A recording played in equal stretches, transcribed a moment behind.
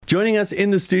Joining us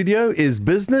in the studio is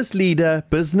business leader,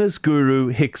 business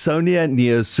guru Hixonia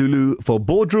Nyasulu for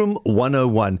Boardroom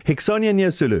 101. Hixonia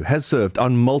Nyasulu has served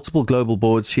on multiple global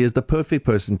boards. She is the perfect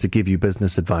person to give you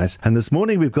business advice. And this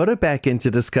morning we've got her back in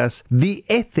to discuss the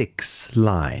ethics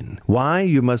line. Why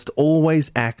you must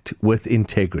always act with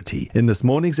integrity. In this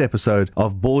morning's episode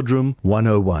of Boardroom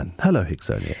 101. Hello,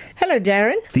 Hixonia. Hello,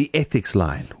 Darren. The ethics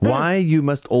line. Why you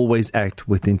must always act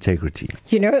with integrity.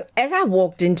 You know, as I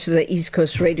walked into the East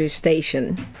Coast radio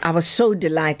station, I was so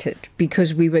delighted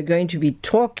because we were going to be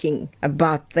talking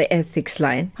about the ethics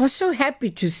line. I was so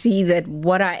happy to see that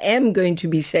what I am going to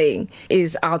be saying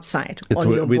is outside It's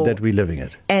on your board. that we're living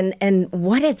it. And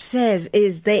what it says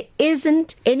is there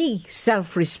isn't any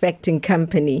self-respecting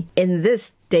company in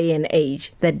this day and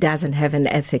age that doesn't have an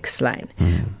ethics line,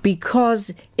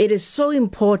 because it is so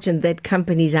important that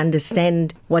companies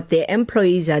understand what their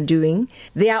employees are doing.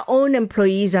 Their own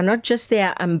employees are not just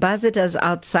their ambassadors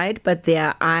outside, but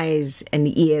their eyes and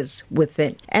ears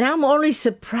within. And I'm always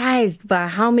surprised by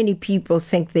how many people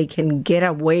think they can get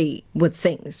away with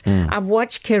things. I've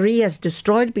watched careers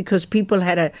destroyed because people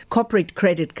had a corporate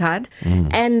credit card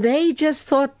and they just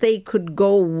thought they could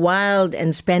go wild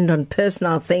and spend on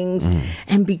personal things.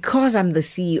 And because I'm the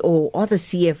CEO or the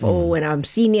CFO and I'm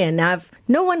senior enough,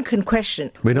 no one can question.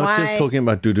 We're not just talking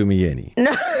about Dudu Miyeni.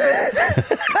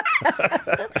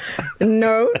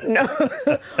 No.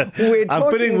 We're I'm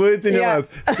putting words in your mouth.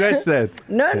 Scratch that.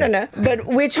 No. But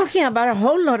we're talking about a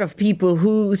whole lot of people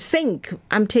who think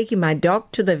I'm taking my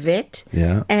dog to the vet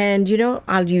and,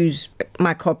 I'll use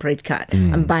my corporate card.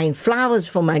 I'm buying flowers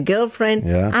for my girlfriend.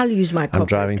 I'll use my corporate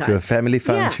card. I'm driving to a family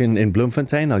function in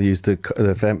Bloemfontein. I'll use the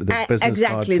business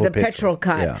exactly, card for the petrol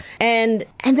card. Yeah. And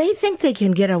they think they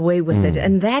can get away with it.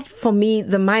 And that, for me,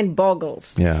 the mind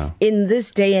boggles in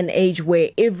this day and age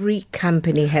where every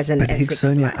company has an ethics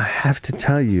line. Hixonia, I have to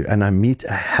tell you, and I meet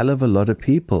a hell of a lot of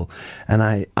people, and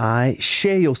I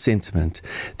share your sentiment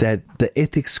that the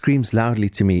ethics screams loudly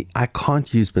to me. I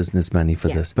can't use business money for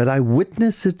this, but I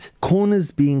witness it,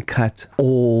 corners being cut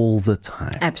all the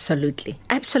time. Absolutely.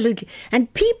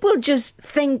 And people just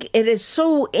think it is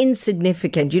so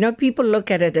insignificant. People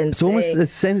look at it and It's say,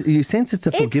 almost you sense it's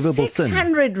a forgivable it's sin.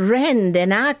 600 rand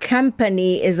and our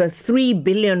company is a 3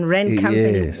 billion rand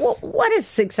company. Yes. What is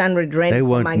 600 rand They for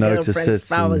won't my notice girlfriend's it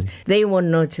flowers? They won't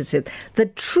notice it. The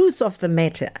truth of the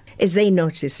matter is they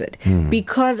notice it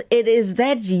because it is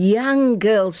that young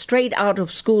girl straight out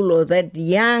of school or that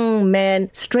young man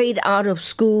straight out of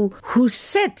school who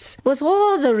sits with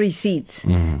all the receipts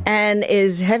and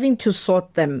is having to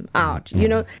sort them out.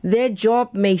 Their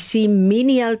job may seem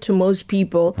menial to most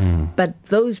people, but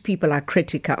those people are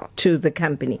critical to the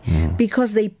company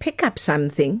because they pick up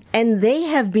something and they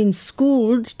have been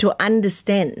schooled to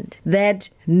understand that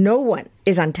no one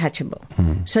is untouchable.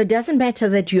 So it doesn't matter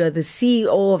that you are the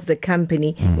CEO of the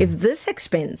company. If this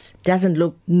expense doesn't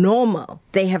look normal,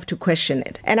 they have to question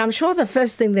it. And I'm sure the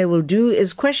first thing they will do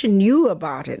is question you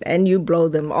about it, and you blow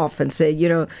them off and say,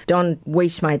 don't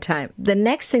waste my time. The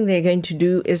next thing they're going to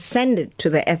do is send it to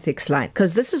the ethics line,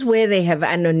 because this is where they have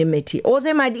anonymity, or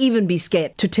they might even be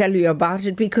scared to tell you about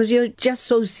it because you're just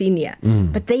so senior.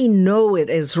 But they know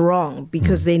it is wrong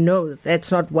because they know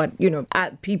that's not what,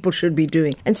 people should be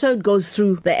doing. And so it goes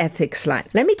through the ethics line.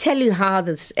 Let me tell you how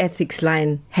this ethics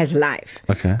line has life.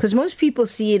 Okay. Because most people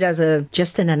see it as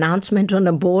just an announcement on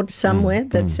a board somewhere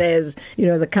that says,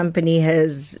 the company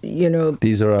has,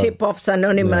 These are Tip-Offs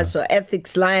Anonymous or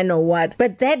ethics line or what.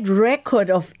 But that record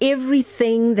of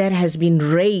everything that has been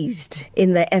raised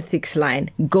in the ethics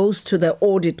line goes to the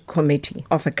audit committee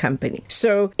of a company.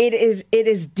 So it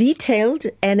is detailed,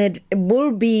 and it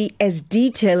will be as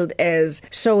detailed as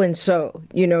so-and-so,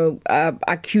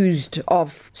 accused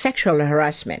of sexual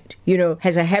harassment,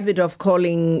 has a habit of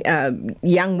calling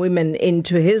young women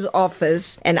into his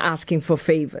office and asking for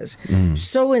favors.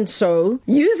 So-and-so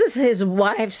uses his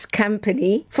wife's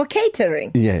company for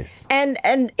catering. Yes.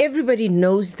 And everybody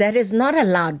knows that is not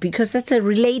allowed because that's a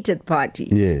related party.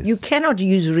 Yes. You cannot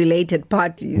use related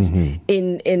parties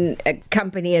in a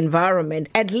company environment.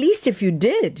 At least if you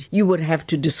did, you would have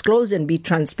to disclose and be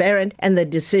transparent, and the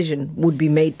decision would be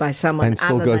made by someone And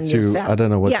still other go than through, yourself. I don't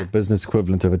know what the business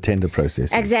equivalent of a tender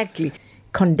process is. Exactly.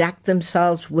 Conduct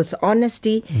themselves with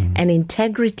honesty and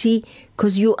integrity,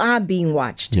 because you are being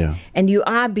watched. And you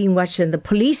are being watched, and the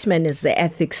policeman is the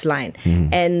ethics line.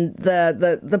 And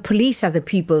the police are the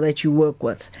people that you work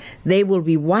with. They will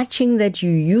be watching that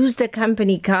you use the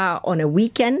company car on a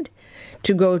weekend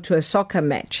to go to a soccer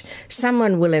match.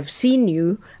 Someone will have seen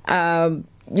you,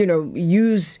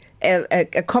 use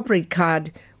a corporate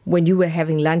card when you were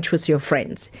having lunch with your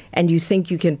friends, and you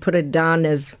think you can put it down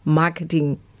as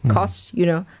marketing costs. You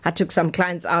know, I took some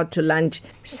clients out to lunch.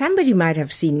 Somebody might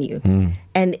have seen you,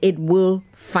 and it will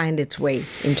find its way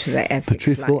into the ethics.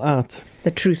 The truth will out.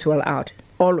 The truth will out,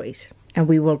 always. And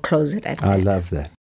we will close it at that. I love that.